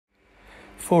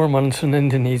4 months in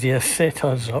Indonesia set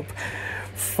us up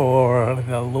for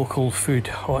the local food,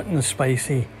 hot and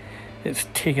spicy. It's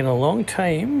taken a long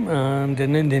time, and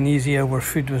in Indonesia where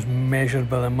food was measured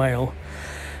by the mile,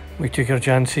 we took our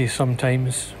chances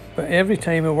sometimes, but every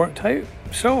time it worked out.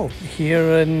 So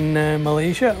here in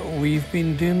Malaysia we've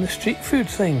been doing the street food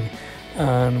thing,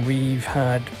 and we've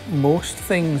had most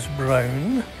things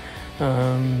brown,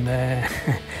 and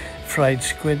fried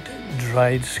squid,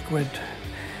 dried squid,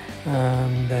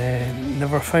 and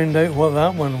never found out what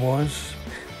that one was.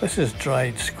 This is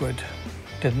dried squid.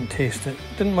 Didn't taste it,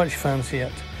 didn't much fancy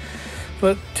it,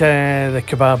 but the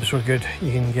kebabs were good.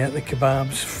 You can get the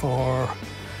kebabs for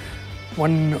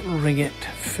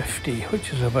RM1.50,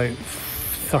 which is about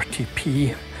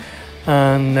 30p,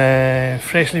 and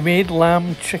freshly made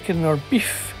lamb, chicken or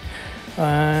beef,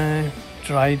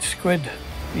 dried squid.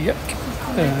 Yep,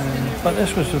 but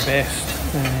this was the best.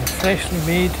 Freshly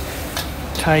made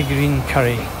Thai green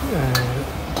curry,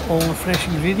 all the fresh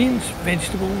ingredients,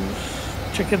 vegetables,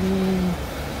 chicken,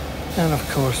 and of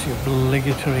course the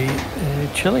obligatory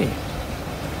chilli.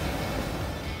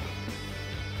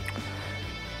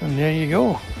 And there you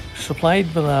go,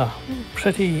 supplied with a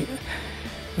pretty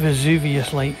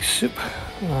Vesuvius-like soup,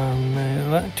 and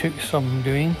that took some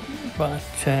doing, but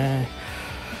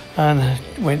Anne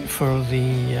went for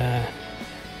the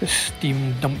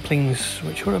steamed dumplings,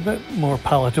 which were a bit more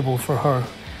palatable for her,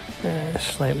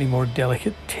 slightly more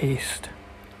delicate taste.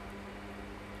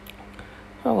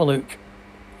 Have a look.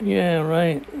 Yeah,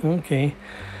 right, okay.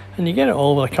 And you get it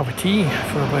all with a cup of tea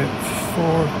for about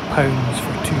 £4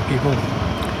 for 2 people.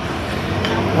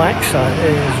 Laksa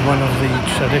is one of the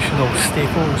traditional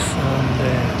staples, and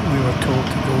we were told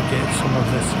to go get some of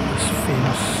this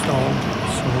famous stall.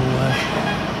 So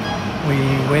we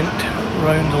went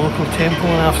round the local temple,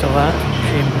 and after that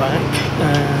came back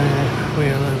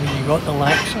where you got the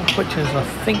laksa, which is, I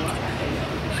think,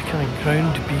 kind of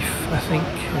ground beef, I think,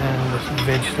 with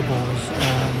vegetables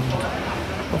and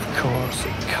of course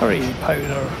curry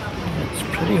powder. It's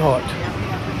pretty hot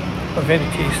but very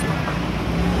tasty.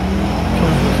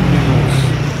 Comes with noodles.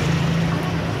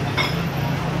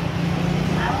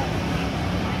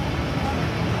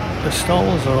 The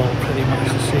stalls are all pretty much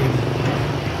the same.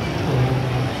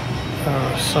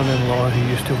 Our son-in-law, who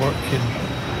used to work in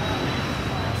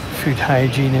food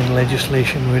hygiene and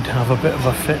legislation, would have a bit of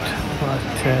a fit, but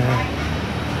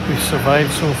we've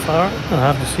survived so far. I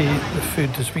have to say the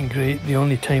food has been great. The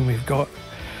only time we've got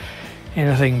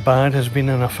anything bad has been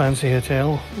in a fancy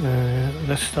hotel.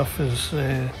 This stuff is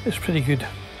pretty good.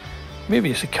 Maybe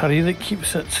it's the curry that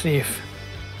keeps it safe.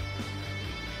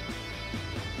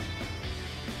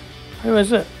 How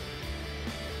is it?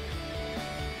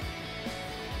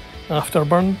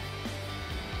 Afterburn?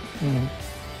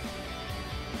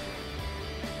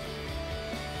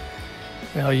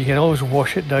 Well, you can always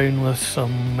wash it down with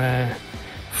some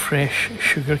fresh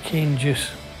sugarcane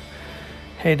juice.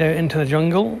 Head out into the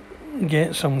jungle,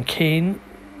 get some cane,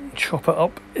 chop it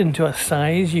up into a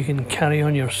size you can carry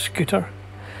on your scooter,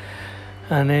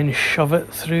 and then shove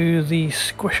it through the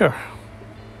squisher.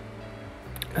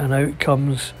 And out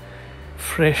comes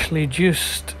freshly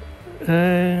juiced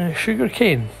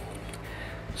sugarcane.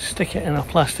 Stick it in a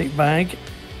plastic bag,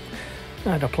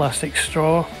 add a plastic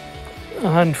straw,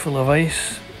 a handful of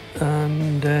ice,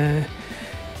 and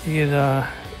you get a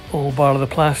whole bar of the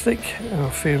plastic,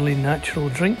 a fairly natural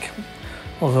drink,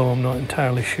 although I'm not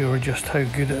entirely sure just how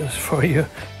good it is for you.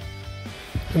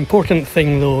 The important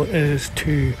thing though is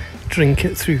to drink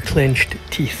it through clenched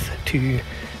teeth to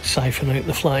siphon out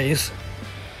the flies.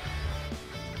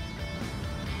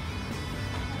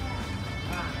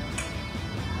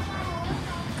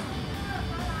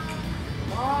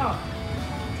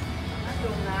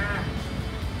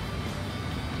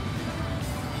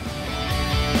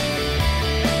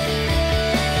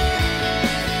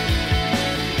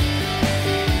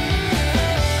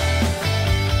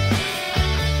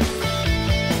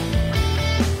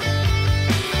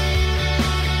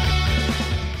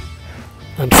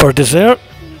 And for dessert,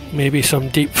 maybe some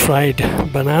deep fried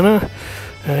banana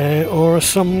or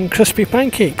some crispy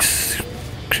pancakes,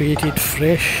 created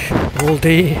fresh all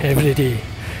day, every day.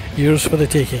 Yours for the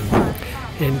taking.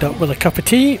 End up with a cup of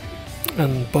tea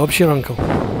and Bob's your uncle.